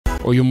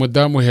uyu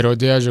mudamu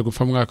Herode yaje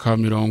gupfa mu mwaka wa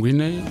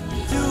 40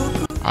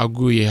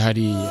 aguye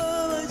hariya.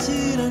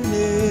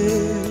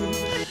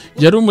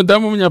 Yari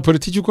umudamu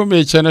w'umunyapolitiki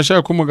ukomeye cyane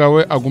ashaka ko umugabo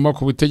we aguma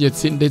ku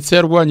butegetsi, ndetse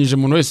yarwanyije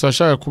umuntu wese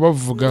washaka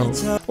kubavugaho.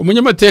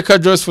 Umunyamateka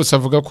Joseph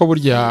avuga ko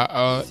burya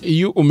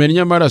iyo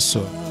umenya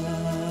amaraso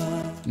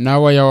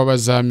nawe yawe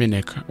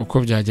bazameneka uko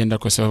byagenda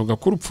kose. Bavuga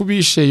ko urupfu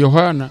bishe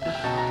Yohana,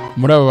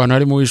 muri aba bantu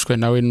harimo wishwe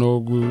nawe no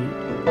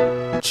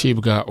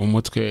gucibwa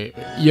umutwe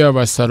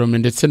yaba Salome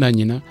ndetse na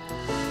nyina.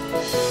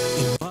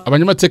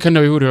 Abanyamateka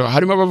n'abihuriro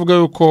harimo abavuga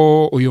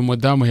yuko uyu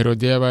mudamu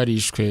Herode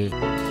yabarishwe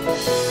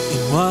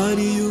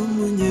intwari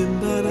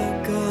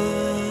y'umunyembaraga,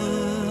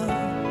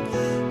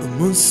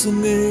 umunsi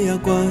umwe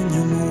yagwanye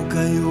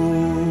umugayo.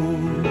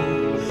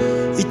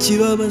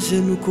 Ikibabaje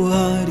nuko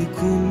hari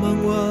ku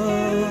manywa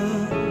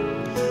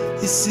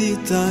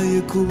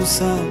isitaye ku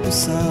busa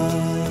busa,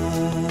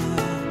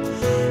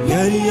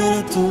 yari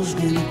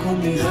yaratojwe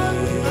bikomeye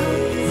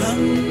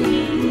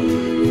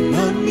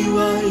umwami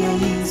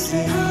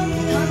wayayize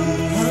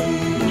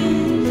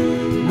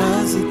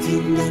maze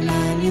itinda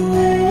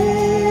naniwe.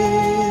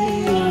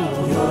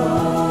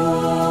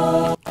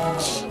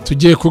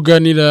 Tugiye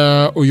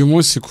kuganira uyu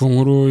munsi ku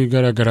nkuru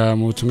igaragara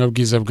mu butumwa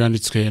bwiza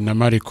bwanditswe na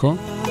Mariko,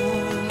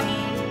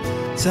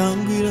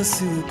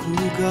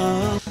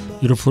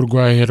 y'urupfu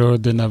rwa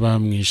Herode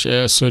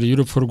n'abamwishe,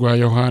 y'urupfu rwa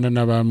Yohana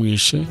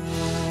n'abamwishe,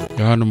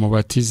 Yohana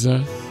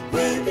Umubatiza.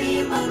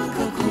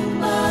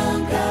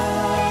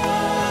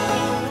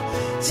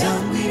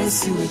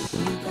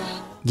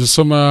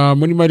 Dusoma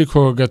muri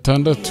Mariko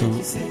 6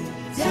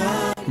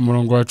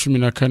 umurongo wa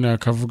 14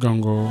 akavuga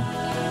ngo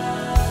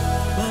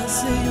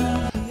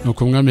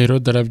nuko umwami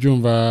Herode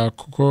arabyumva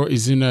kuko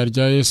izina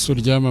rya Yesu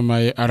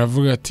ryamamaye,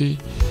 aravuga ati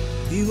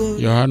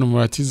Yohana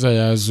Umubatiza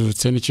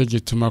yazutse, nicyo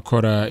gituma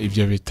akora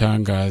ibyo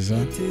bitangaza.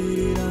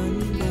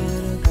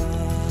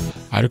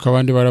 Ariko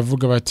abandi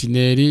baravuga bati ni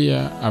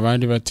Eliya,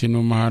 abandi bati ni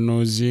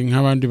umuhanuzi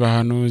nk'abandi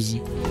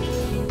bahanuzi.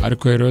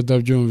 Ariko Herode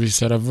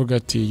abyumvise aravuga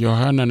ati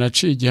Yohana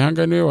naciye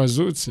igihanga niwe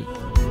wazutse.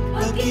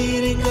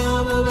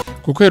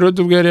 Kuko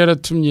Herode ubwo yari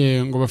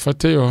yaratumye ngo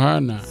bafate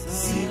Yohana,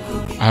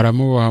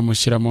 aramuboha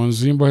amushyira mu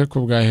nzu y'imbohe ku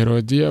bwa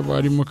Herodiya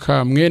bari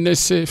muka mwene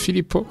se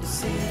Filipo,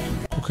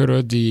 kuko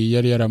Herode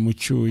yari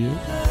yaramucyuye.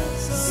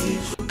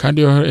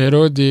 Kandi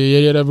Herode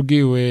yari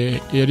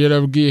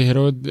yarabwiye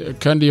Herode,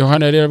 kandi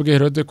Yohana yari yarabwiye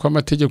Herode ko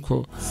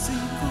amategeko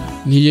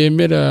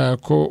ntiyemera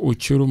ko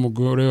ucyura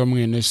umugore wa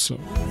mwene so.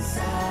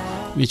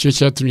 Nicyo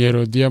cyatumye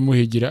Herode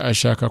yamuhigira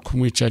ashaka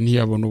kumwica,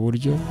 ntiyabona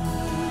uburyo,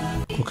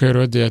 kuko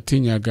Herode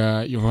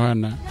yatinyaga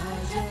Yohana.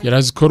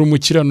 Yarazi ko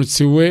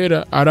umukiranutsi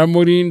wera,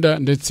 aramurinda,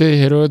 ndetse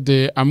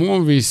Herode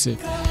amwumvise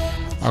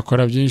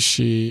akora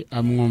byinshi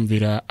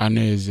amwumvira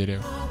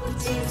anezerewe.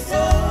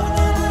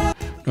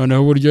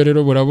 Noneho uburyo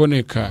rero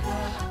buraboneka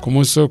ku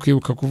munsi wo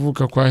kwibuka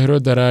kuvuka kwa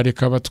Herode,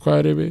 ararika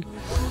abatware be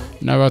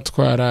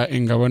n'abatwara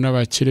ingabo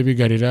n'abakire b'i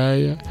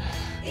Galilaya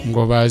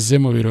ngo baze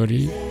mu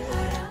birori.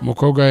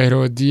 Umukobwa wa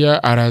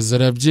Herodiya araza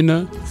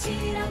arabyina,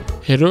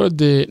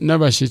 Herode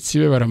n'abashyitsi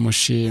be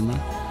baramushima.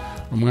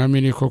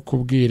 Umwami niko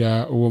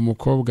kubwira uwo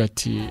mukobwa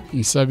ati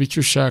nsaba icyo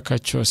ushaka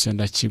cyose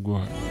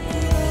ndakiguha.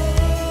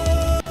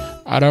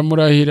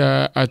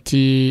 Aramurahira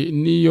ati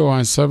niyo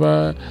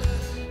wansaba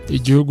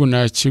igihugu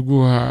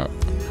nakiguha,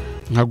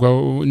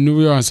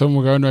 niyo wansaba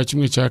umugabane wa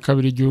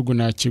 1/2 igihugu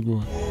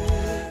nakiguha.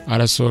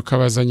 Arasohoka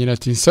abaza nyina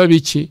ati nsaba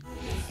iki?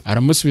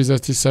 Aramusubiza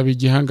ati saba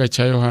igihanga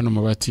cya Yohana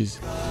Umubatiza.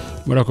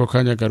 Muri ako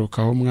kanya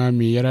agarukaho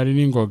umwami yarari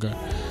n'ingoga,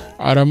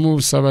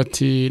 aramusaba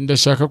ati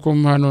ndashaka ko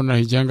mpano na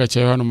igihanga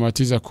cya Yohana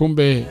Umubatiza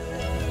kumbe.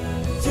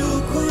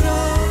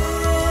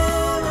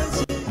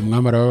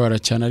 Umwami arababara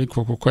cyane,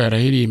 ariko kuko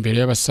yarahiriye imbere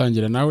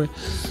y'abasangira nawe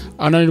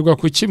ananirwa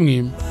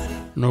kukimwima.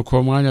 Nuko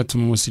uwo mwanya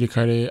atuma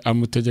umusirikare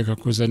amutegeka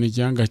kuzana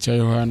igihanga cya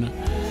Yohana.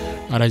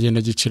 Aragenda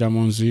agicira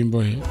mu nzu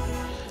y'imbohe,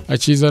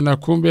 akizana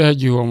kumbe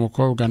hagiye uwo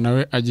mukobwa,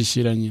 nawe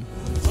agishyira nyina.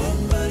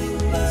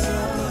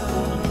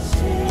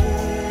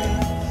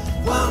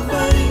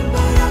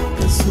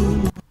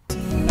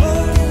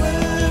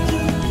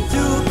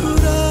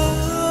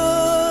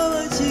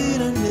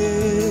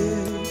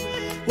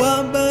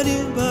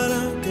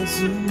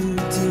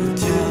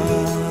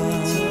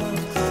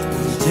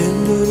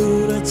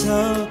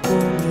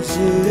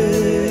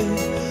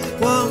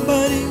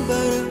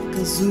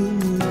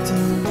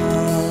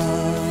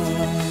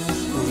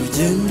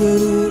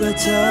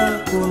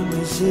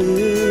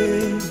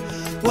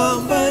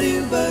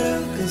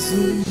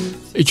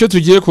 Icyo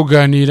tugiye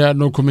kuganira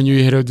no kumenya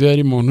uyu Herode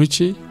yari muntu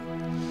ki.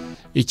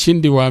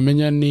 Ikindi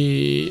wamenya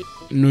ni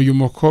uyu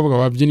mukobwa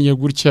wabyinnye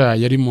gutya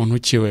yari muntu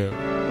ki wewe.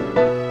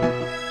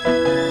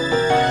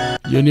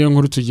 Iyo niyo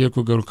nkuru tugiye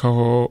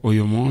kugarukaho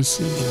uyu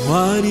munsi.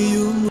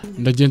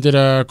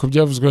 Ndagendera ku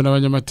byavuzwe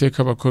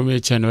n'abanyamateka bakomeye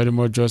cyane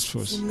barimo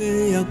Joseph.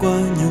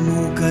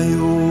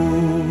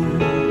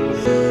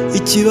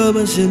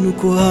 Ikibabaje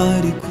nuko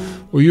hari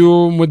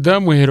uyu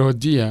mudamu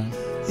Herodiya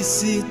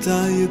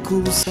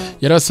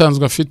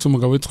yarasanzwe afite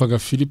umugabo witwaga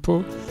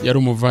Filipo, yari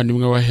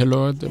umuvandimwe wa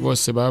Herod,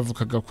 bose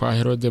bavukaga kwa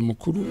Herode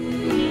mukuru.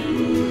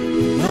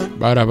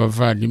 bari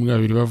abavandimwe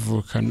babiri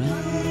bavukana.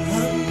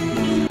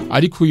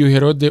 Ariko uyu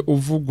Herode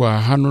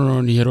uvugwa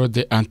hano ni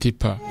Herode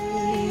Antipa.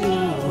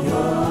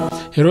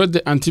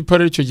 Herode Antipa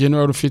rero icyo gihe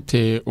niwe wari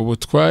ufite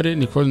ubutware,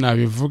 niko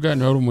nabivuga,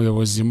 niwe wari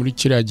umuyobozi muri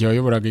kiriya gihe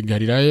wayoboraga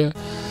Ganira.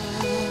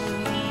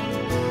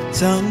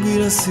 cyangwa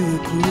irasiwe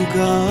ku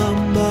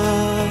rugamba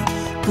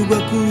kuba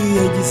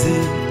kubiyagize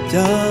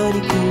byari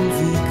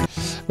kumvikana.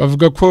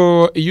 Bavuga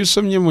ko iyo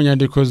usomye mu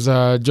nyandiko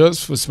za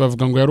Josephus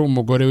bavuga ngo yari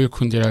umugore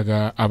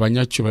wikundiraga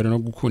abanyacyubahiro no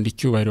gukunda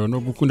icyubahiro no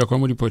gukunda kuba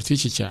muri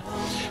politiki cyane,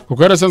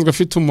 kuko yarasanzwe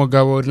afite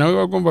umugabo nawe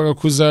wagombaga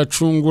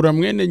kuzacungura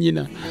mwene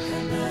nyina,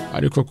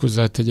 ariko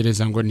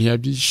kuzategereza ngo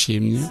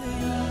ntiyabyishimye,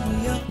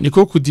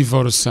 niko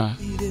kudivorsa.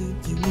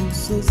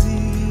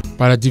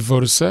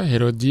 Baradivorsa.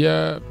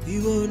 Herodiya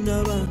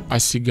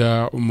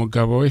asiga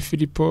umugabo we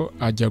Filipo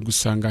ajya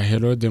gusanga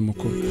Herode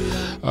mukuru,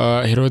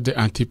 Herode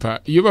Antipa.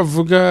 Iyo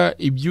bavuga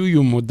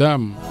iby'uyu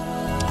mudamu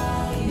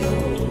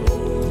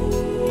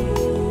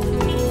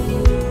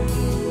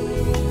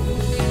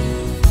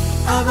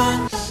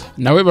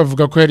nawe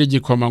bavuga ko yari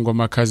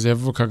igikomangomakazi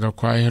yavukaga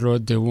kwa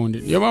Herode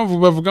wundi, niyo mpamvu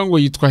bavuga ngo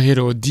yitwa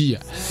Herodiya.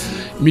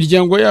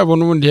 Imiryango yabo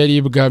n'ubundi yari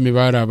ibwami,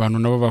 bari abantu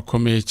nabo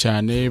bakomeye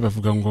cyane.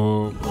 Bavuga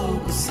ngo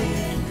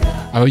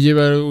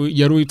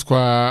yari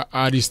witwa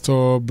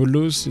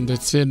Aristobulus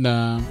ndetse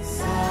na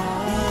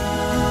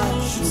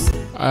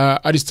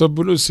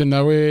Aristobulus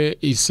nawe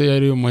ise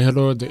yari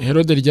umuherode.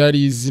 Herode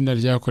ryari izina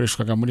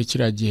ryakoreshwaga muri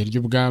kiriya gihe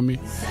ry'ubwami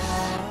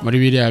muri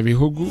biriya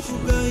bihugu.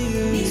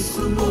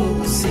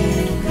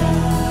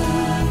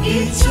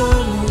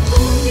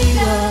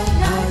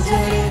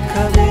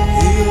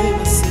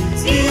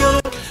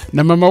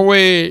 Na mama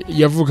we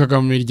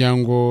yavukaga mu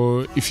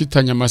miryango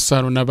ifitanye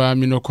amasano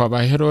n'abami no kwa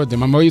ba Herode.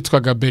 Mama we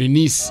yitwaga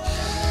Berenice.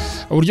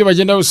 Uburyo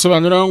bagenda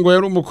busobanura ngo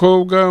yari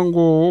umukobwa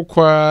ngo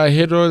kwa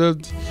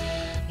Herod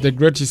the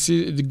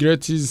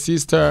great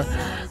sister,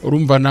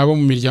 urumva nabo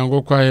mu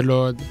miryango kwa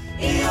Herod.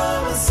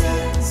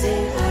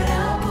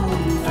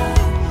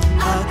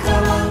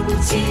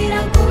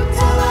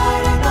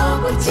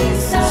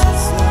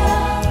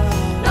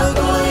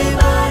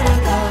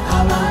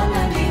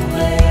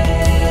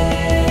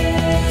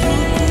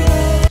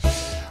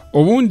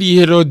 Ubundi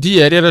Herodi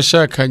yari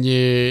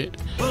yarashakanye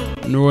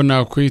n'uwo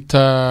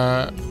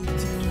nakwita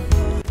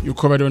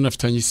yuko bari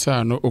banafitanye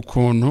isano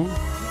ukuntu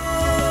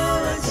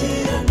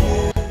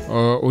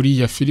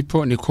uriya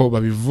Filipo, niko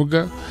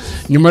babivuga.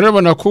 Nyuma rero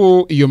babona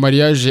ko iyo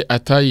mariage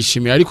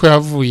atayishimiye, ariko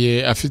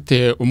yavuye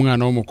afite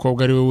umwana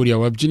w'umukobwa ari we uriya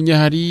wabyinnye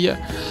hariya.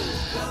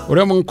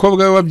 Uriya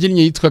mukobwa we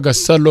wabyinnye yitwaga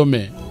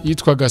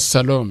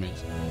Salome.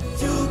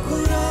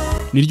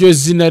 Niryo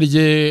zina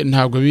rye,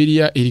 ntabwo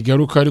biriya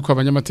irigaruka, ariko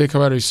abanyamateka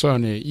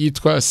barabisobanuye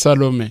yitwa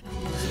Salome.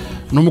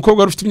 Ni umukobwa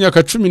wari ufite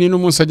imyaka 14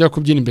 umunsi ajya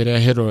kubyina imbere ya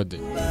Herode.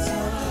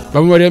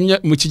 Bamubariye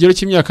mu kigero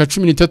cy'imyaka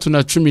 13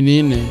 na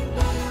 14,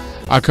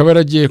 akaba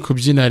yaragiye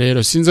kubyina.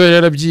 Rero sinzi aho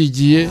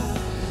yarabyigiye,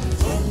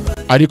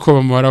 ariko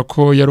bamubara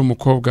ko yari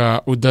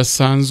umukobwa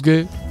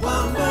udasanzwe.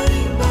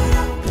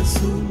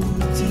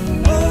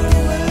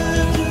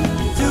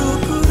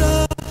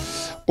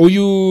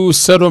 Uyu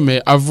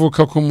Salome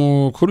avuka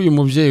kuri uyu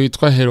mubyeyi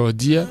witwa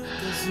Herodiya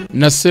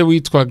na se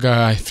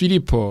witwaga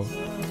Filipo,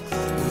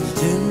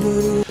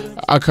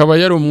 akaba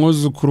yari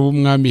umwuzukuru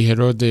w'umwami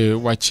Herode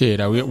wa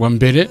kera wa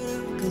mbere.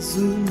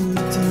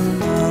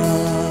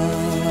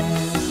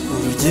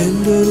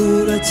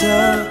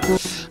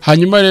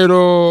 Hanyuma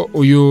rero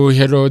uyu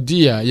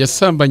Herodiya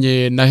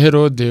yasambanye na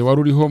Herode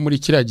wari uriho muri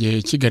kiriya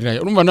gihe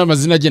kigarira. Urumva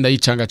n'amazina agenda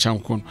yicanga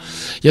ukuntu.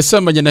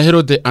 Yasambanye na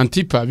Herode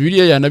Antipa.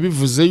 Bibiliya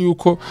yanabivuze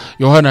yuko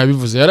Yohana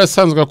yabivuze.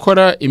 Yarasanzwe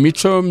akora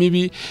imico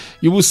mibi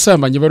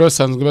y'ubusambanyi, bari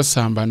basanzwe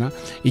basambana.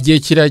 Igihe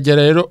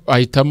kiragera rero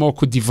ahitamo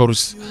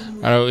kudivorce.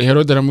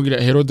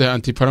 Herode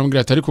Antipa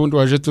aramubwira ati ariko ubundi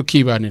waje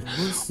tukibanira.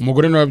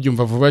 Umugore nawe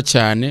abyumva vuba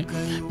cyane.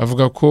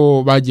 Bavuga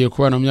ko bagiye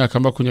kubana mu myaka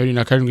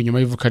 27 nyuma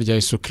y'ivuka rya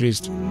Yesu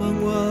Kristo.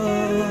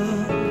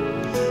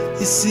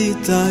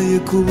 Isitaye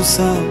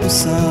kubusa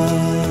busa.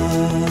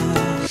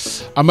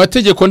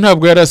 Amategeko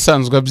ntabwo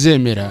yarasanzwe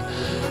abyemera,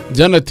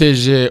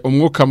 byanateje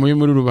umwuka mubi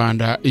muri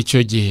rubanda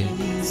icyo gihe.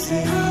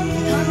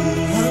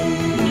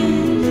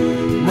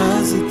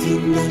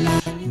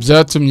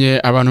 Byatumye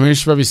abantu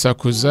benshi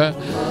babisakuza,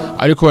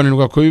 ariko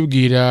bananirwa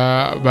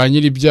kubibwira ba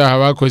nyiri ibyaha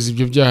bakoze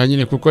ibyo byaha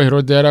nyine, kuko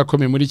Herode yari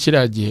akomeye muri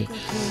kiriya gihe.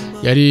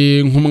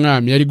 Yari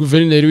nk'umwami, yari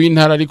guverineri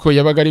w'intara, ariko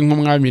yabaga ari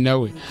nk'umwami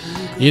nawe.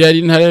 Iri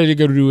intara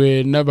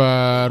yarigaruriwe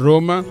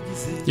n'Abaroma,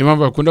 niyo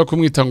mpamvu bakunda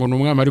kumwita ngo ni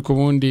umwami, ariko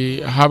ubundi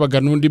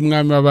habaga n'undi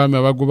mwami w'abami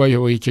wabaga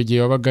bayoboye icyo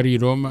gihe wabaga ari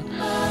Roma.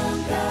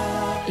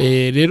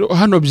 Rero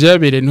hano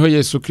byabereye niho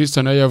Yesu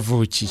Kristo nawe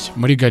yavukiye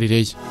muri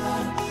Galileya.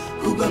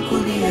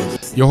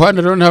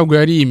 Yohana rero ntabwo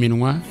yari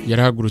iminwa,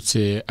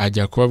 yarahagurutse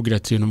ajya kubabwira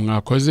ati ibintu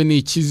mwakoze ni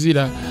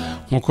ikizira,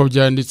 nk'uko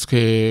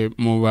byanditswe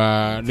mu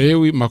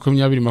Balewi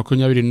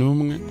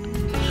 20:21.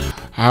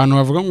 Ahantu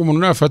bavuga ngo umuntu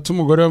nafata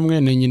umugore wa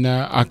mwene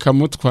nyina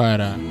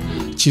akamutwara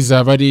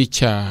kizaba ari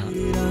icyaha.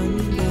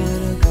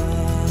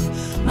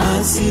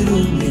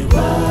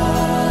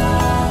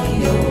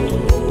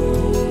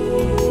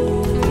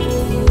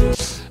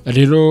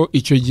 rero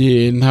icyo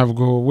gihe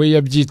ntabwo we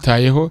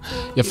yabyitayeho,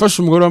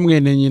 yafashe umugore wa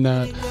mwene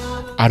nyina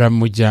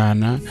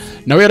aramujyana.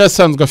 Nawe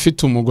yarasanzwe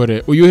afite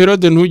umugore. Uyu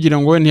Herode ntugira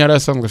ngo we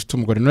ntiyarasanzwe afite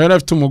umugore, nawe yari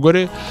afite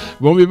umugore,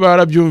 bombi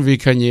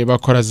barabyumvikanye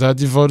bakora za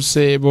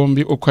divorce,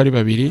 bombi uko ari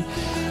babiri,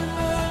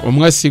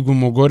 umwe asiga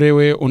umugore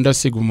we undi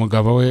asiga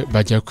umugabo we,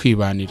 bajya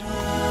kwibanira.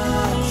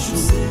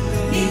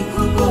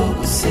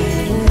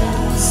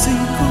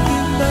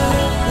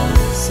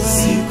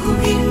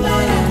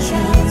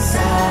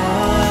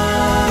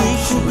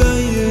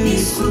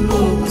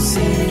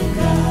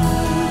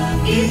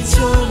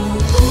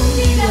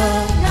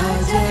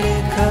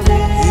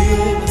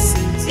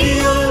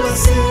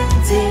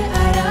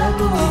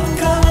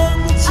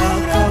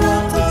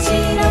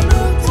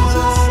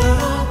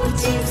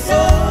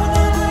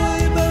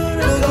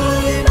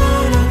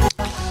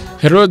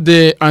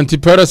 Herode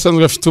Antipa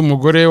asanzwe afite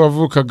umugore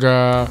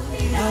wavukaga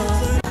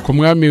ku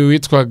mwami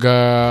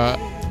witwaga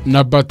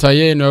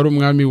Nabatayeni, wari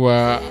umwami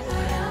wa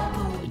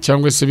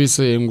cyangwa se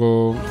bise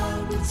ngo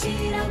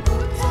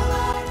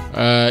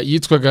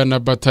yitwaga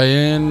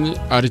Nabatayeni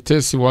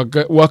Aritesi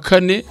wa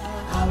kane.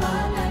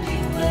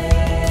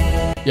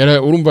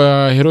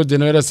 Urumva Herode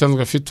nawe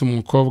yarasanzwe afite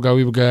umukobwa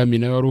w'ibwami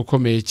nawe wari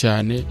ukomeye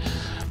cyane,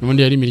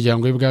 n'ubundi yari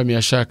imiryango y'ibwami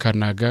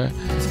yashakanaga,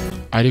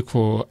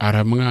 ariko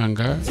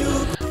aramwanga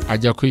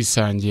ajya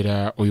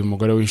kwisangira uyu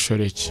mugore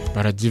w'inshoreke,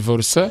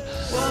 baradivorsa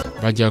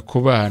bajya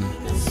kubana.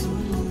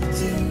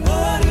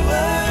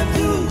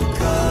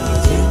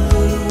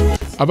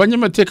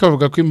 Abanyamateka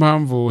bavuga ko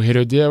impamvu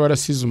Herode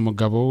yabarasize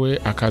umugabo we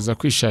akaza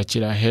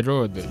kwishakira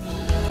Herode,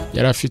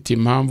 yari afite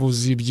impamvu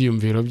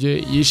z'ibyiyumviro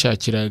bye,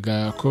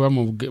 yishakiraga kuba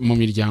mu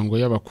miryango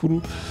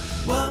y'abakuru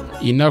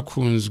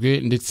inakunzwe,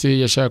 ndetse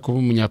yashaka kuba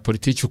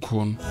umunyapolitiki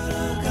ukuntu.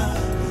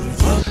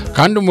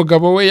 Kandi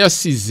umugabo we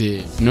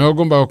yasize niwe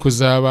agomba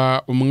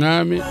kuzaba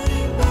umwami,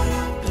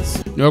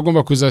 niwe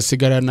agomba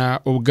kuzasigarana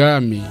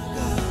ubwami,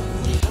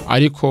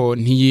 ariko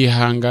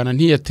ntiyihangana,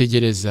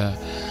 ntiyategereza,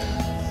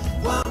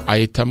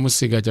 ahita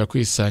amusiga ajya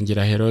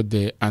kwisangira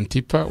Herode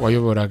Antipa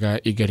wayoboraga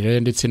i Ganira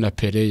ndetse na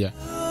Pereya.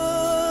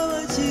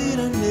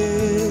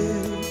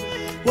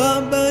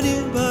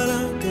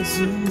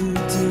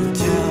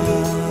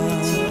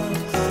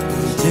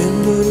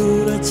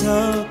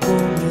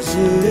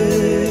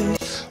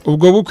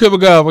 Ubwo bukwe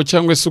bwabo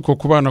cyangwa se uko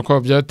kubana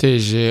kwabo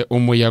byateje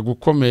umuyaga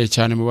ukomeye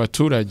cyane mu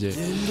baturage.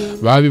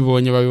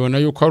 Babibona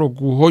yuko ari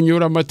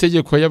uguhonyura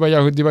amategeko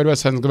y'Abayahudi bari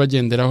basanzwe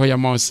bagenderaho ya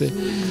Mose,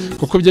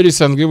 kuko byari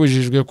bisanzwe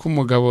bibujijwe ko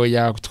umugabo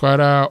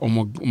yatwara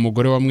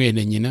umugore wa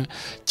mwene nyina,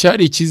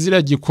 cyari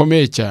ikizira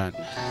gikomeye cyane.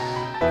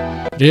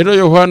 Rero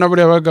Yohana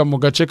buri yabaga mu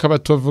gace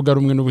k'abatovuga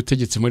rumwe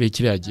n'ubutegetsi muri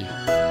kiriya gihe.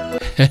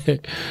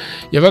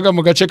 Yabaga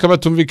mu gace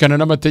k'abatumvikana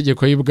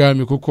n'amategeko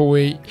y'ibwami, kuko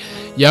we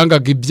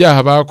yangaga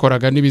ibyaha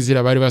bakoraga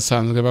n'ibizira bari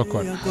basanzwe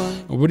bakora.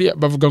 Uburi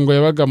bavuga ngo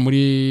yabaga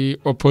muri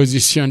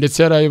opposition,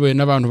 ndetse yarayoboye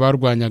n'abantu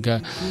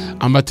barwanyaga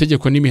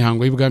amategeko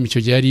n'imihango y'ibwami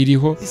icyo gihe yari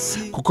iriho,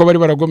 kuko bari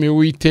baragomeye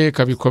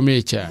Uwiteka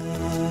bikomeye cyane.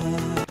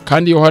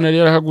 Kandi Yohana yari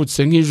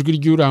yarahagutse nk'ijwi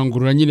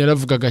ry'urangurura, nyine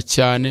yaravugaga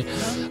cyane,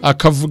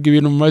 akavuga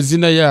ibintu mu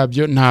mazina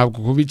yabyo,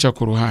 ntabwo kubica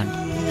ku ruhande.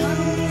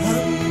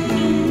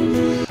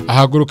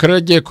 Ahaguruka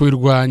yaragiye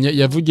kubirwanya,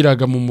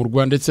 yavugiraga mu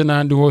murwa ndetse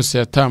n'ahandi hose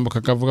yatambuka,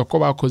 akavuga ko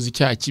bakoze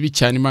icyaha kibi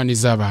cyane, Imana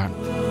izabahana.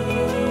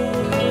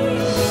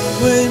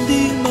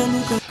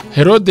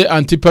 Herode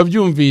Antipa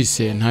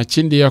byumvise nta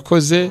kindi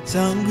yakoze,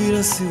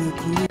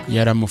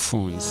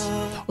 yaramufunze.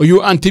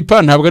 Uyu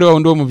Antipa ntabwo ari wa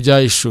wundi wo mu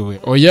byayishuwe,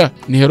 oya,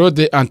 ni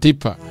Herode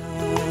Antipa.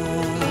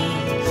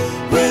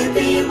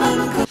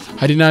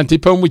 Hari na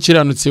Antipa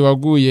w'umukiranutsi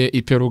waguye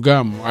i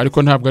Perugamu,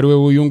 ariko ntabwo ari we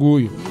uyu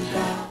nguyu.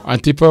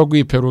 Antipa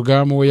waguye i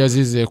Perugamu we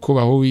yazize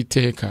kubaho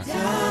Uwiteka,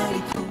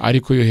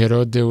 ariko uyu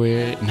Herode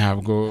we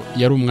ntabwo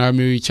yari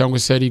umwami cyangwa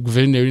se yari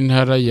guverineri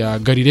w'intara ya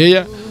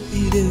Galileya,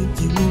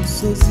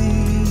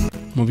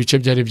 mu bice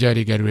byari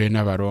byarigaruriwe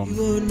n'Abaroma.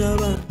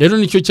 Rero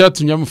nicyo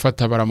cyatumye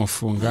bamufata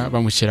baramufunga,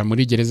 bamushyira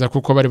muri gereza,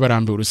 kuko bari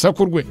barambiwe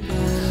urusaku rwe.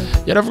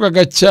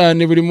 Yaravugaga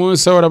cyane buri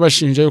munsi, ahora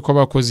bashinja yuko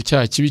bakoze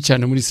icyaha kibi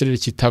cyane muri Isirayeli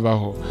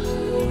kitabaho,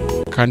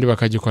 kandi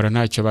bakagikora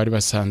ntacyo bari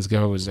basanzwe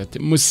babuze. Ati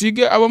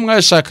musige abo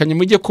mwashakanye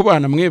mujye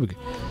kubana mwebwe,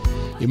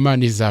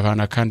 Imana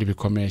izabana kandi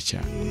bikomeye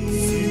cyane.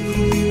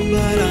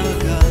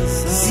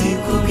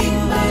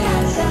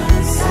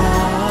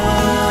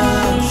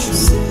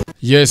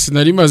 Yes,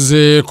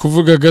 narimaze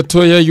kuvuga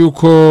gatoya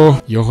yuko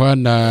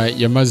Yohana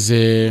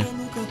yamaze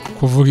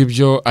kuvuga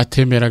ibyo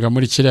atemeraga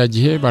muri kiriya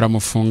gihe,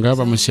 baramufunga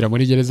bamushyira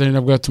muri gereza. Ni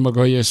nabwo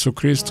yatumagaho Yesu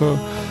Kristo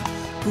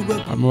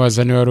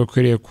amubaza niba wari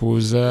ukwiriye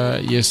kuza.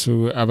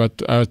 Yesu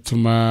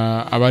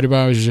atuma abari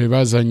baje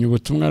bazanye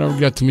ubutumwa,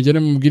 arababwira ati mugende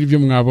mubwire ibyo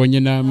mwabonye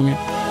namwe.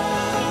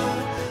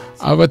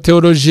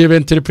 Abateolojiye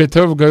b'interpreta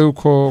bavuga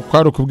yuko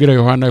kwari ukubwira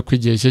Yohana ko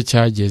igihe cye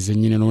cyageze,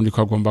 nyine n'ubundi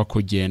ko agomba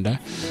kugenda,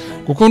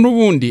 kuko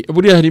n'ubundi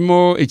buri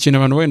harimo ikintu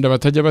abantu wenda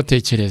batajya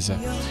batekereza.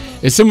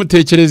 Ese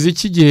mutekereza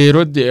iki gihe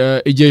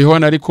Herode igihe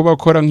Yohana ari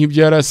kubakora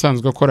nk'ibyo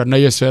yarasanzwe akora, na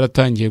Yesu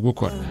yaratangiye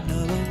gukora?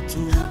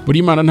 Buri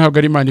Imana ntabwo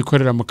ari Imana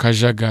ikorera mu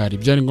kajagari.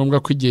 Byari ngombwa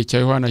ko igihe cya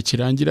Yohana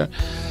kirangira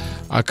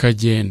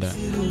akagenda.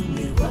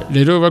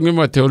 rero bamwe mu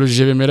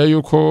bateologije bemera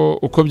yuko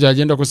uko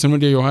byagenda kose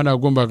muri Yohana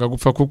agombaga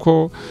gupfa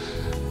kuko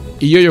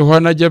iyo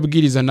Yohana ajya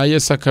abwiriza na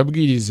Yesu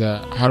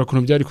akabwiriza hari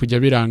ukuntu byari kujya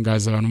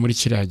birangaza abantu muri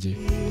kirage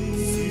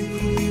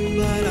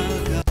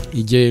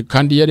igihe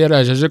kandi yari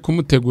yaraje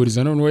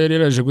kumuteguriza none yari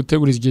yaraje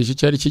guteguriza igihe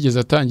cyari kigeze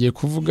atangiye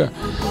kuvuga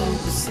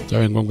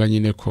byabaye ngombwa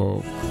nyine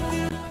ko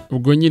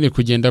ubwo nyine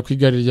kugenda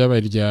kwigari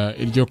ryabaye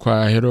iryo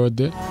kwa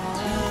Herode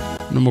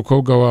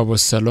n'umukobwa wabo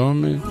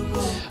Salome.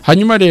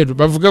 Hanyuma rero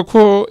bavuga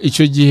ko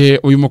icyo gihe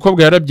uyu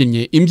mukobwa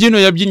yarabyinnye imbyino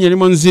yabyinnye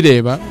arimo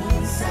nzireba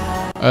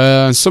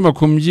nsoma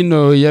ku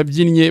mbyino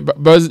yabyinnye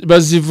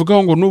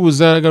bazivugaho ngo n'ubu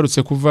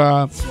zaragarutse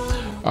kuva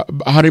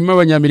harimo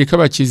abanyamerika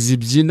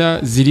bakizibyina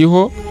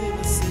ziriho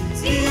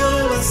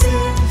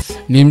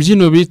ni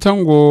imbyino bita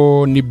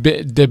ngo ni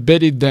the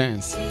belly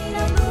dance.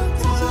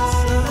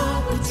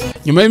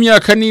 Nyuma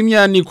y'imyaka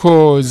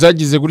n'imyaniko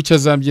zagize gutya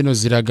za mbyino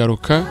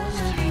ziragaruka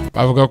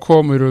bavuga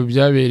ko mu biro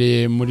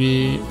byabereye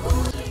muri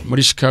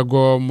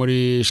Chicago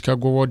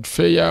World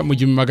Fair mu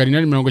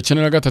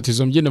 1893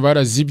 izo mbyino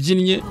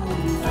barazibyinnye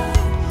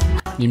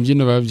ni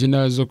imbyino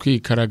babyina zo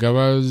kwikaraga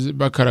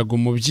bakaraga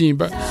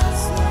umubyimba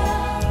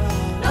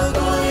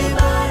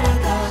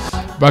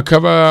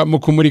bakaba mu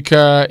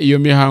kumurika iyo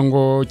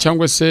mihango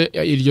cyangwa se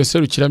iryo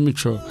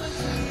serukiramico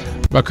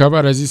bakaba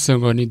barazise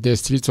ngo ni the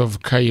streets of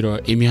Cairo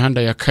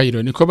imihanda ya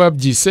Cairo niko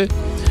babyise.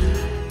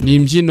 Ni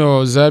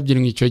imbyino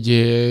zabyinwe icyo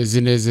gihe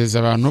zinezeza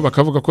abantu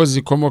bakavuga ko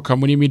zikomoka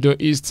muri Middle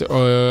East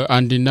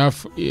and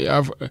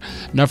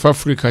North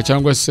Africa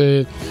cyangwa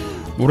se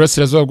mu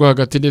burasirazuba bwo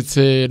hagati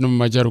ndetse no mu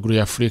majyaruguru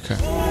ya Afurika.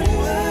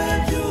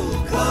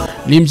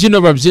 Ni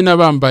imbyino babyina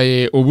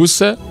bambaye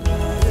ubusa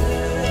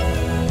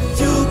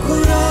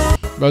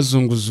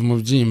bazunguza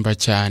umubyimba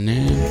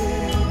cyane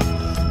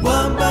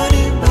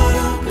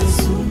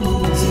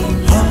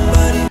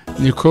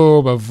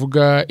niko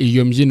bavuga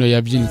iyo mbyino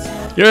yabyinnye.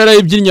 Rero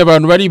yarayibyinnye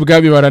abantu bari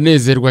ibwabi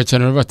baranezerwa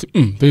cyane bati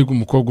mbega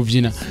umukobwa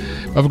ubyina.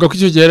 Bavuga ko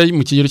icyo gihe yari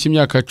mu kigero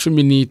cy'imyaka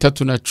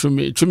 13 na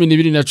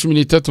 12 na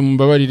 13 mu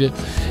mbabarire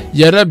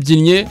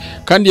yarabyinnye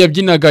kandi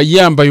yabyinaga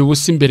yambaye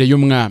ubusa imbere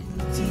y'umwami.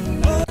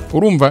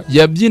 Urumva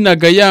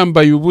yabyinaga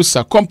yambaye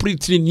ubusa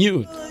completely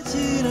nude.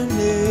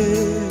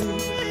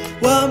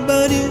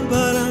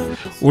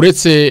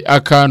 Uretse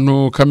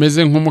akantu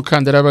kameze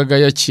nk'umukandara abaga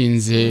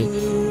yakinze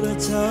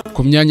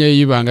ku myanya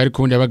y'ibanga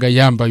ariko ubundi yabaga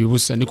yambaye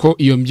ubusa niko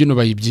iyo mbyino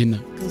bayibyina.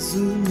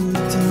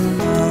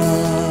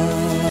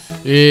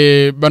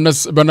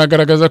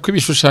 Banagaragaza ko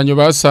ibishushanyo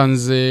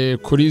basanze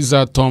kuri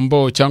za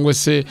tombo cyangwa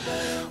se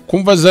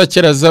kumva za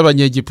kera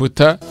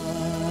z'abanyegiputa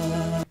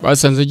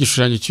basanze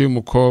igishushanyo cy'uyu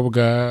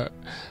mukobwa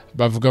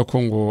bavuga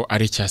ko ngo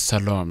ari cya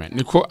Salome.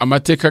 Niko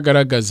amateka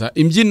agaragaza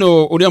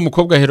imbyino uriya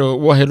mukobwa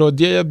wa Herod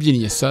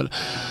yabyinnye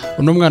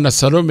uno mwana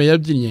Salome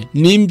yabyinnye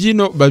ni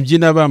imbyino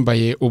babyina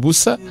bambaye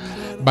ubusa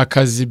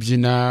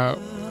bakazibyina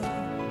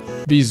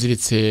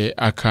biziritse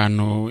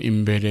akantu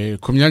imbere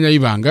ku myanya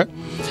y'ibanga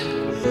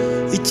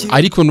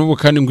ariko n'ubu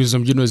kandi ngo izo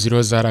mbyino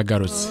ziriho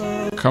zaragarutse.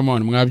 Come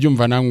on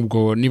mwabyumva namwe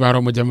ubwo niba hari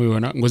umujya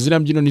mubibona ngo zira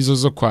mbyino nizo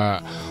zo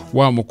kwa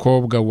wa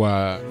mukobwa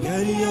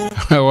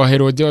wa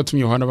Herode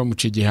watumye Yohana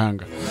bamuca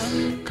igihanga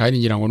kandi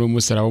ngira ngo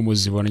n'umunsi araho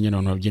muzibona nyine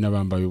abantu babyina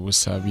bambaye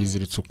ubusa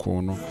biziritse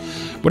ukuntu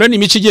burani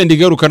imico igenda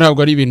igaruka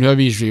ntabwo ari ibintu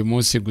yabije uyu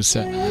munsi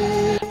gusa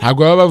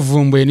ntabwo baba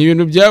bavumbuye ni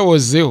ibintu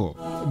byawozeho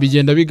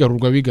bigenda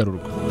bigarurwa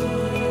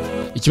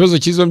ikibazo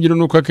cy'izo mbyino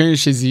nuko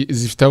akenshi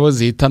zifite abo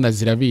zihitana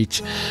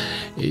zirabica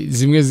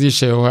zimwe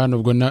zishe Yohana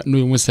ubwo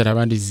n'uyu munsi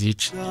arabandi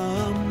zica.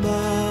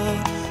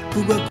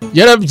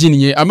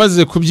 Yarabyinnye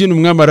amaze kubyina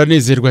umwami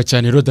aranezerwa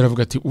cyane Herod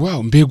aravuga ati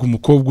wow mbega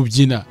umukobwa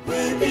ubyina.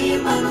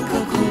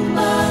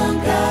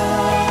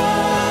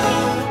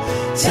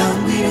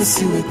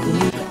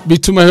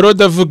 Bituma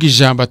Herod avuga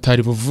ijambo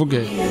atari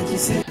buvuge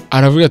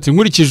aravuga ati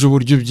nkurikije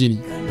uburyo ubyinnye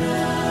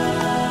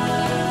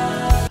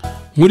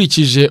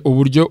nkurikije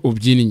uburyo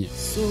ubyinnye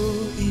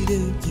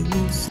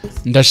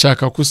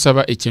ndashaka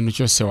kusaba ikintu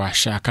cyose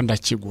washaka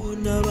ndakiguha.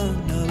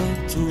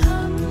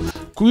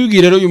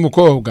 Kubibwira rero uyu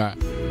mukobwa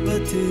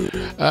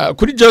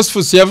kuri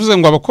Josephus yavuze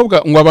ngo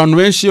abakobwa ngo abantu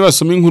benshi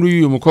basoma inkuru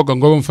y'uyu mukobwa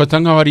ngo bamufata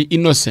nkaho ari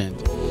innocent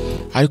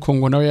ariko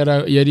ngo nawe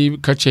yari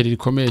kaceri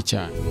rikomeye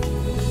cyane.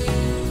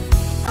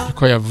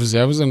 Ariko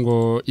yavuze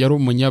ngo yari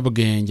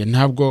umunyabwenge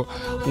ntabwo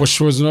ngo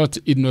she was not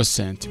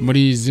innocent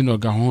muri zino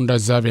gahunda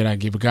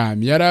zaberaga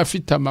ibwami yari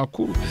afite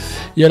amakuru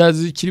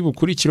yarazikiri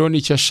bukurikiraho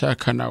n'icyo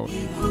ashaka nawe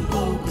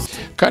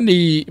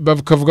kandi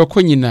bakavuga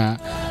ko nyina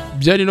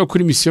byari no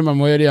kuri mission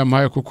mama yari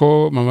yamuhaye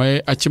kuko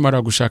mama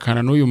akimara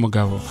gushakana n'uyu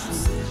mugabo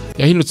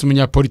yahindutse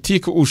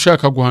umunyapolitike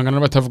ushaka guhangana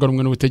n'abatavuga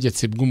rumwe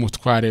n'ubutegetsi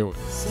bw'umutware we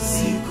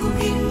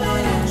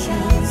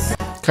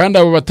kandi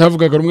abo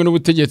batavugaga rumwe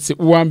n'ubutegetsi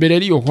uwa mbere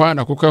ari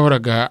Yohana kuko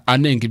yahoraga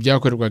anenga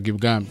ibyakorerwaga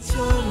ibwami.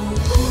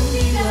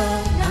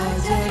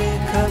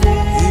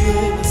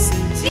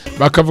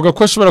 Bakavuga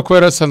ko ashobora kuba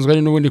yarasanzwe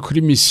ari n'ubundi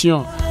kuri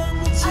mission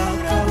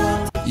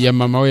ya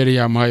mama we yari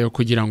yamuhaye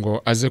kugira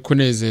ngo aze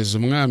kunezeza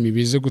umwami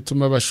bize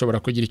gutuma bashobora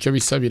kugira icyo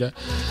bisabira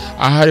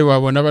ahari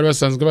wabona bari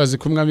basanzwe bazi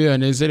ko umwami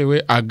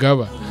yanezerewe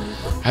agaba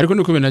ariko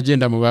niko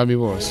binagenda mu bami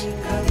bose.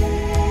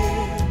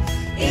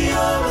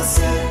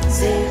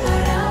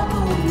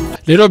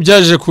 rero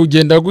byaje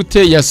kugenda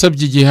gute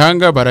yasabye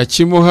igihanga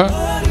barakimuha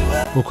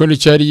kuko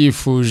nicyo yari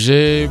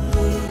yifuje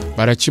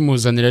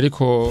barakimuzanira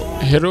ariko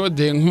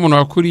Herode nk'umuntu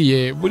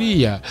wakuriye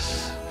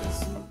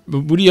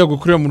buriya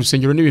gukurira mu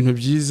rusengero n'ibintu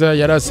byiza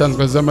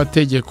yarasanzwe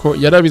z'amategeko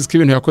yarabizwe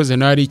ibintu yakoze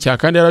nari cya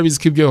kandi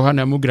yarabizwe ibyo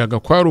Yohana yamubwiraga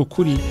ko ari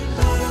ukuri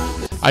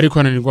ariko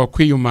ananirwa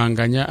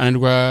kwiyumanganya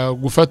ananirwa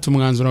gufata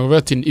umwanzuro avuga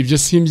ati ibyo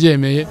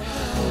simbyemeye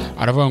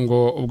aravuga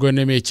ngo ubwo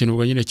nemeye ikintu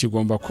ubwo nyine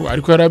kigomba kuba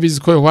ariko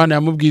yarabizi ko Yohana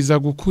yamubwiza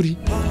gukuri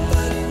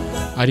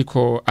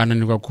ariko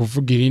ananirwa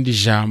kuvuga irindi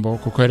jambo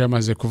kuko yari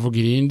amaze kuvuga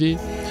irindi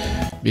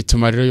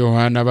bituma rero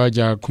Yohana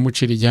bajya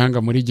kumucira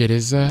igihanga muri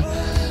gereza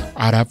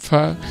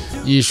arapfa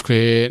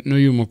yishwe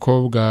n'uyu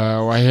mukobwa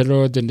wa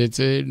Herode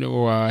ndetse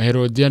wa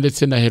Herodiya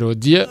ndetse na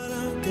Herodiya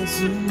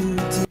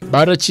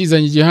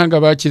barakizanye igihanga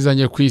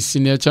bakizanye ku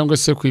isiniya cyangwa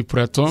se ku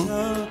ipurato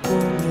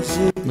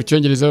mu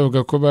cyongereza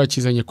bavuga ko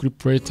bakizanye kuri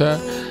plata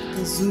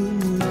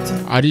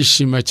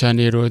arishima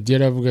cyane Herodiya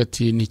aravuga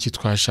ati niki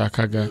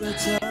twashakaga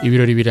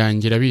ibirori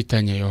birangira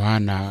bitanye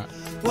Yohana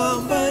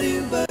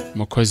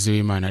mukozi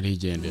w'Imana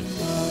arigendera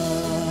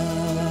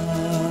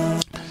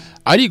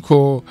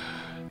ariko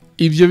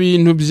ibyo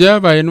bintu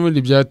byabaye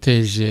n'ubundi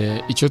byateje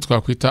icyo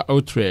twakwita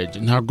outrage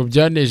ntabwo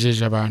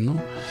byanejeje abantu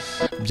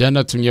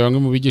byanatumye bamwe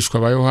mu bigishwa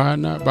ba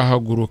Yohana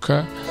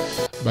bahaguruka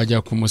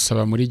bajya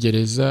kumusaba muri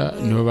gereza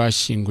nibo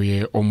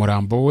bashyinguye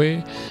umurambo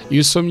we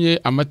iyo usomye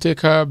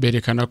amateka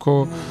berekana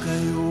ko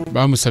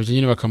bamusabye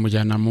nyine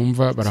bakamujyana mu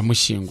mva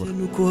baramushyingura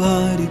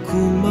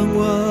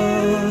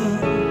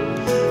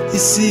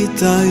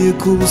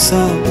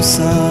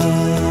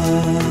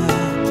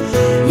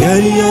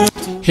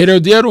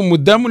Herod yari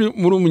umudamu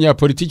muri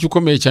umunyapolitiki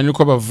ukomeye cyane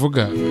uko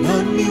bavuga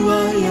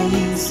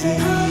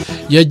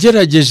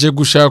yagerageje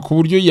gushaka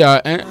uburyo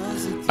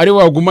ari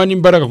wagumana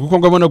imbaraga kuko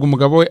ngo abonaga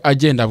umugabo we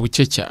agenda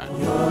buke cyane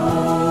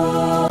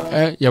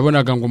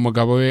yabonaga ngo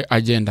umugabo we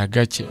agenda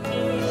gake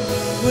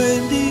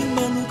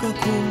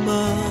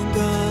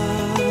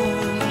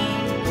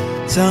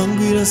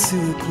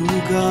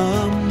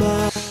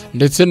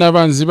ndetse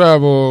n'abanzi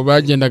babo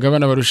bagendaga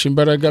banabarusha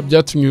imbaraga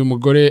byatumye uyu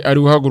mugore ari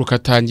uhaguruka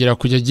atangira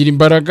kujya agira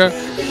imbaraga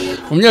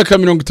mu myaka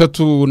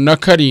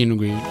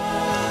 37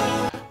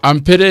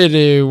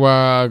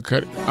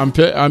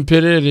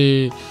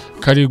 amperere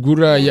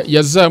Karigura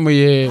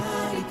yazamuye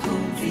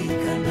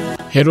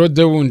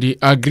Herode wundi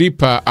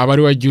Agripa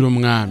abari wagira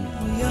umwami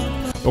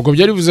ubwo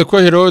byari bivuze ko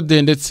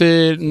Herode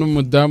ndetse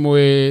n'umudamu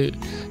we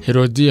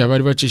Herodiya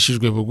bari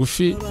bacishijwe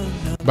bugufi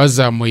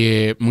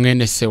bazamuye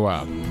mwene se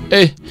wabo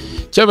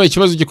cyabaye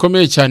ikibazo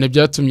gikomeye cyane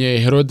byatumye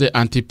Herode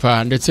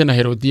Antipa ndetse na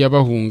Herodiya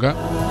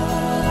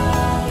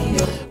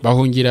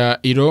bahungira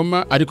i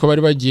Roma ariko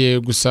bari bagiye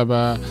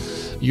gusaba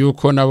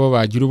yuko nabo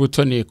bagira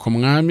ubutoni ku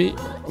umwami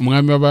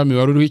w'abami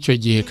wari uriho icyo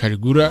gihe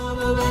Karigura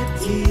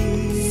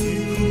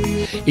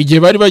igihe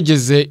bari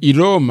bageze i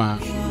Roma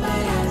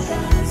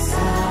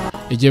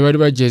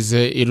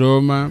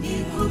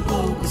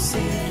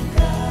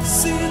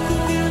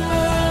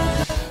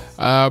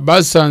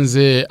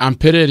basanze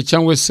ampereri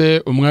cyangwa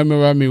se umwami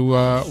w'abami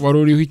wari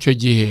uriho icyo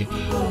gihe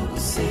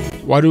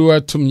wari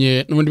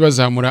watumye n'ubundi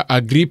bazamura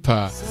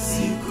Agripa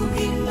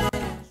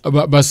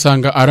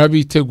basanga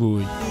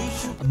arabiteguye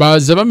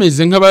baza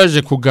bameze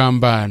nk'abaje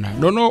kugambana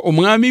none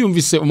umwami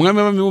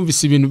w'abami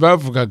yumvise ibintu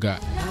bavugaga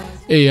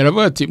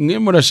aravuga ati mwe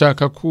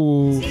murashaka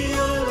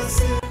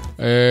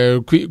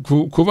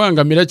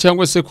kubangamira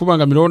cyangwa se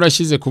kubangamira uwo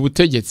nashyize ku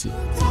butegetsi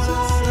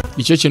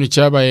icyo kintu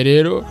cyabaye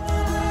rero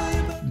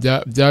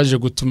byaje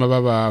gutuma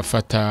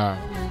babafata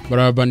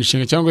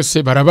barabanishinga cyangwa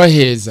se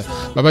barabaheza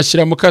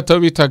babashyira mu kato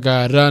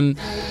bitaga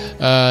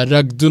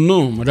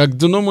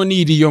Ragdunum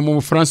ni iriyo mu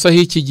Bufaransa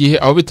h'iki gihe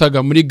aho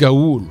bitaga muri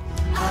Gaul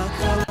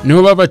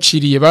niho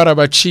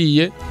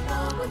barabaciye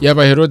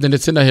yaba Herode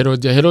ndetse na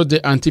Herode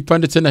Antipa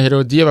ndetse na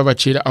Herodiya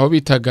babacira aho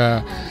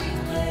bitaga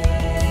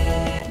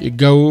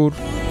Gaul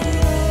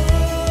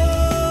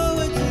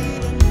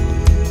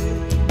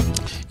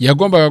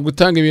yagombaga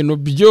gutanga ibintu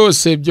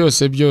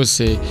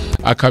byose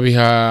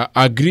akabiha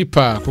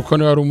Agripa kuko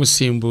niwe wari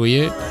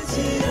umusimbuye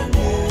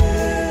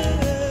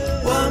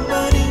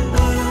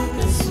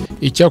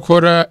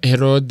icyakora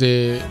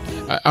Herode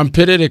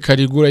amperere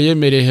Karigura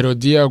yemereye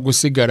Herodiya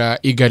gusigara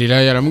i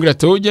Galilaya aramubwira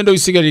ati ugende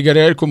wisigara i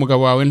Galilaya ariko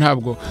umugabo wawe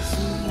ntabwo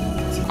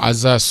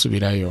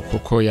azasubirayo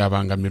kuko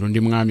yabangamira undi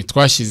mwami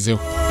twashyizeho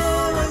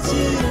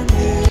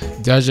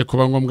byaje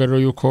kuba ngombwa rero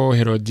yuko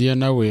Herodiya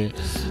nawe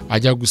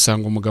ajya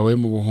gusanga umugabo we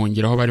mu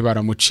buhungiro aho bari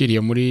baramuciriye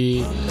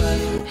muri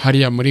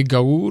hariya muri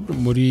Gaul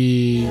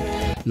muri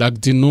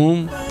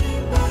Ragdunum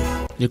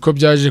niko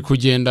byaje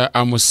kugenda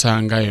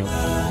amusangayo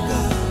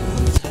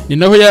ni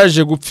naho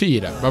yaje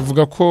gupfira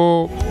bavuga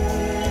ko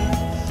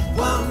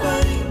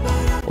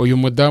uyu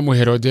mudamu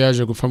Herode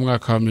yaje gupfa mu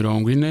mwaka wa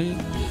 40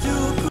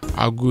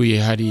 aguye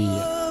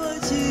hariya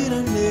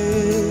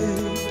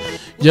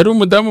yari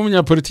umudamu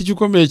w'umunyapolitiki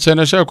ukomeye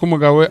cyane ashaka ko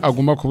umugabo we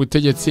aguma ku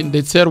butegetsi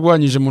ndetse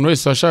yarwanyije umuntu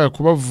wese washaka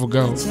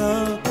kubavugaho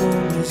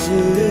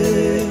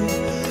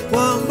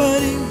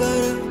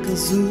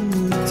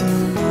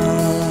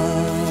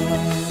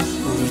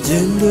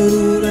urugendo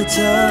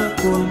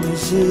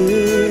ruracyakomeje.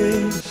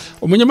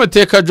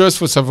 Umunyamateka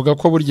Joseph avuga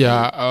ko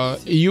burya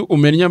iyo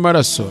umenya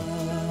amaraso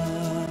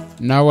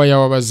nawe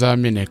yawe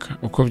bazameneka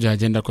uko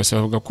byagenda kose.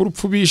 Bavuga ko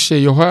urupfu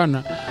bishe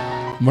Yohana,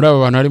 muri abo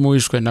bantu harimo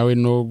wishwe nawe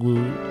no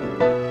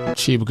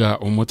gucibwa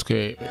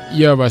umutwe,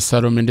 yaba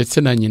Salome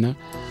ndetse na nyina.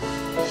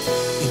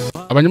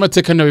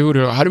 Abanyamateka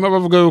n'abihuriro harimo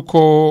abavuga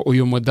yuko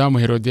uyu mudamu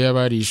Herod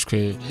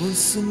yabarishwe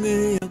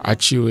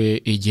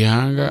aciwe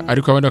igihanga,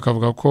 ariko abandi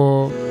bakavuga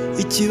ko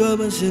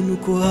ikibabaje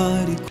nuko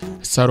hari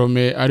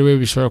Salome ari we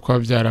bishobora kuba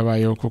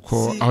byarabayeho,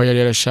 kuko aho yari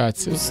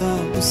yarashatse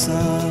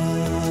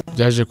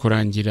byaje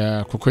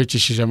kurangira kuko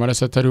yicishije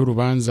amaraso atari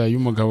urubanza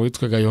y'umugabo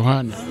witwaga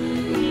Yohana,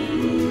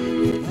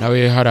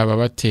 nawe hari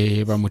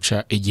ababateye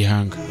bamuca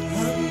igihanga.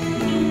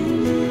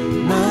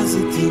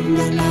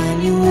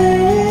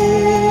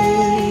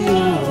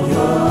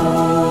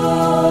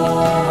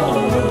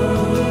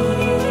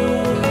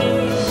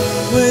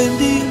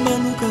 wendi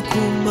manuka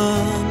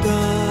kumanga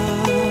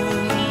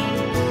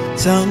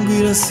cyangwa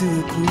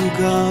irasiwe ku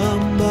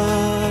rugamba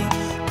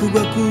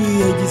kugwa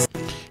kubiyagize.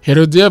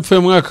 Herod yapfuye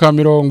mu mwaka wa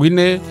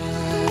 40,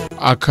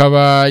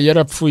 akaba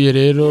yarapfuye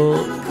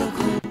rero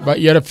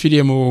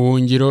yarapfiriye mu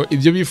buhungiro.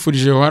 Ibyo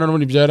bifurije Yohana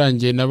n'ubundi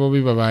byarangiye nabo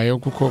bibabayeho,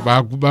 kuko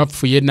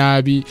bapfuye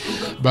nabi,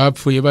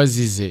 bapfuye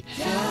bazize.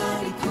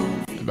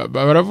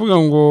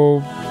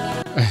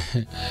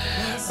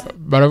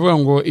 Baravuga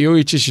ngo iyo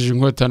wicishije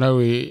inkota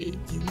nawe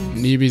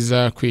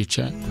nibiza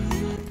kwica,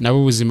 nabo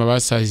ubuzima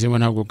basazemo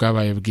ntabwo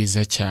bwabaye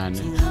bwiza cyane.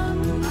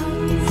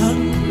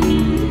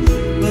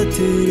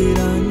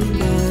 batererana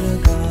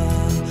imbaraga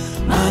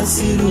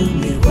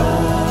mazirumirwa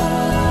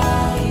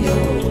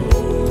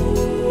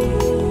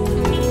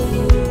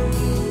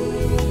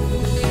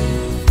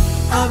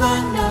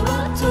abana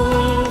bato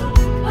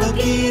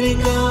babwira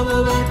ingabo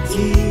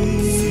bati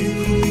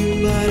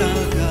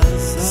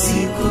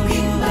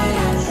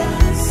sikubw'imbaraga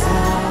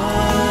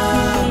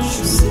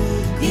zacu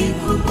ni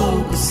kubwo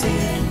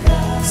gusenga,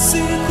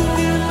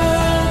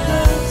 sikubw'imbaraga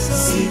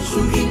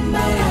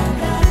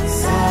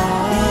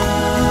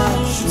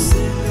zacu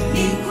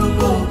ni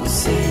kubwo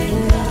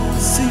gusenga,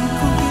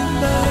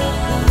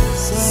 sikubw'imbaraga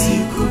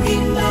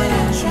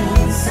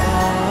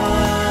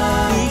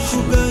zacu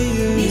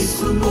ni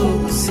kubwo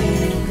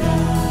gusenga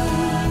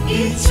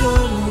icyo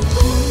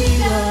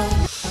mukundira.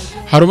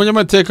 Hari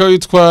umunyamateka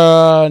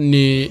witwa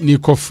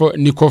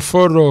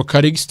Nicoforo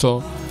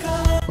Calixto,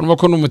 urumva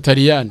ko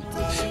n'umutaliyani,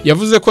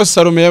 yavuze ko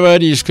Salome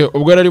yabarishwe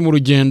ubwo ari mu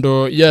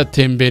rugendo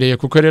yatembereye,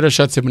 kuko yari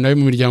yarashatse nawe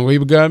mu miryango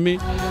y'ibwami,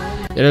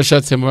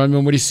 yarashatse mu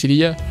bami muri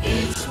Syria.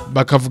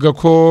 Bakavuga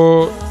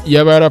ko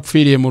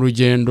yabarapfiriye mu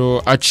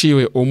rugendo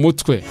aciwe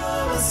umutwe,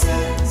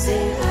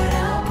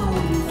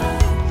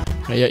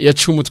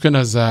 yaciwe umutwe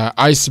na za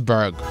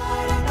iceberg.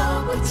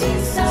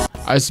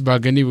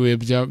 Iceberg ni ibuye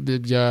bya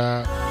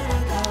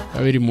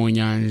abiri mu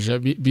nyanja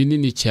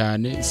binini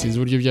cyane, sinzi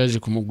uburyo byaje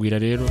kumugwira.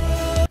 Rero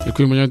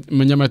iko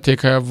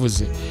umunyamateka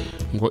yavuze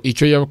ngo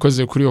icyo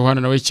yakoze kuri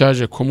Yohana nawe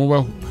cyaje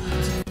kumubaho,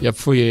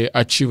 yapfuye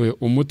aciwe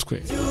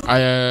umutwe,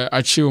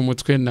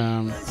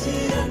 na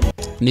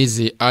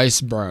nizi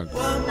iceberg.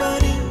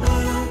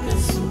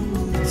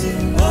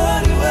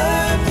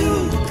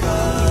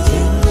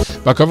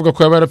 Bakavuga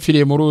ko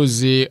yabarapfiriye mu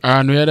ruzi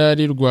ahantu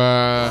yararirwa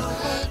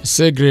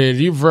Segre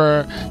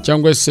River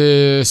cyangwa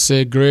se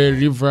Segre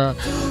River,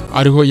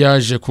 ariho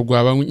yaje kugwa.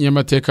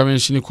 Abanyamateka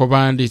benshi niko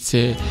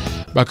banditse,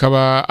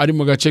 bakaba ari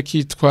mu gace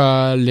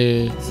kitwa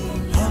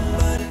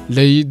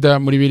Leida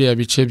muri biriya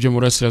bice byo mu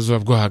burasirazuba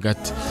bwo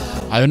hagati.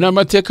 Ayo ni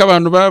amateka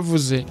abantu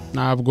bavuze,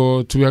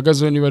 ntabwo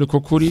tubihagazeho niba ariko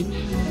kuri,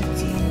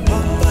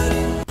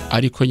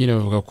 ariko nyine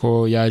bavuga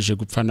ko yaje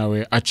gupfa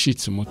nawe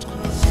acitse umutwe.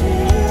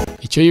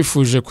 Icyo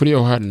yifuje kuri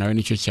Yohana nawe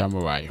nicyo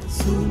cyamubayeho.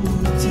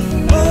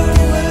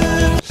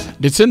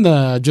 Ndetse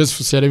na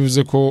Joseph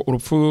yarabivuze ko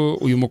urupfu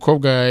uyu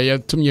mukobwa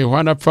yatumye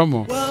Yohana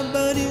apfamo,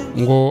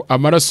 ngo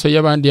amaraso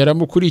y'abandi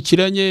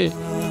yaramukurikiranye,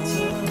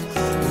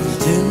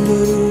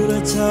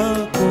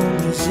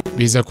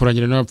 biza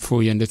kurangira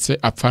n'apfuye ndetse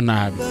apfa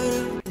nabi.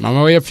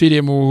 Mama we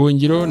yapfiriye mu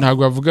buhungiro,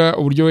 ntabwo bavuga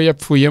uburyo we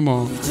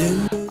yapfuyemo,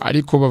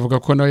 ariko bavuga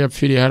ko nawe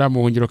yapfiriye hari mu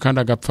buhungiro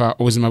kandi agapfa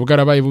ubuzima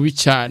bwarabaye bubi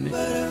cyane,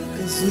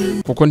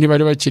 kuko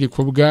ntibari bakiri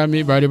ku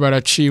bwami, bari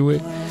baraciwe,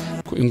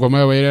 ingoma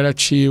yabo yari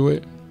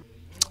yaraciwe.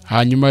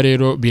 Hanyuma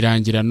rero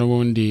birangira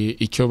n'ubundi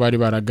icyo bari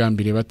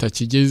baragambiriye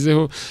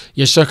batakigezeho.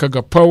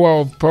 Yashakaga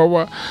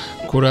power,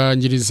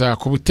 kurangiriza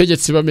ku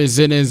butegetsi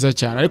bameze neza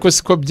cyane, ariko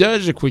siko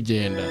byaje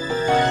kugenda.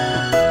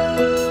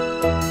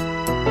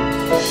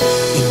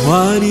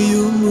 Intwari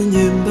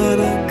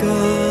y'umunyembaraga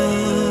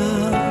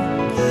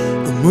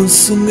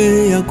umunsi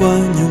umwe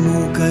yagwanye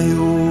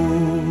umugayo,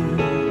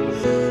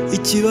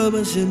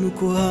 ikibabaje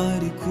nuko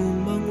hari ku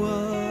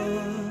manywa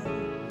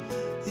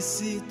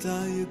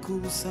isitaye ku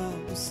busa.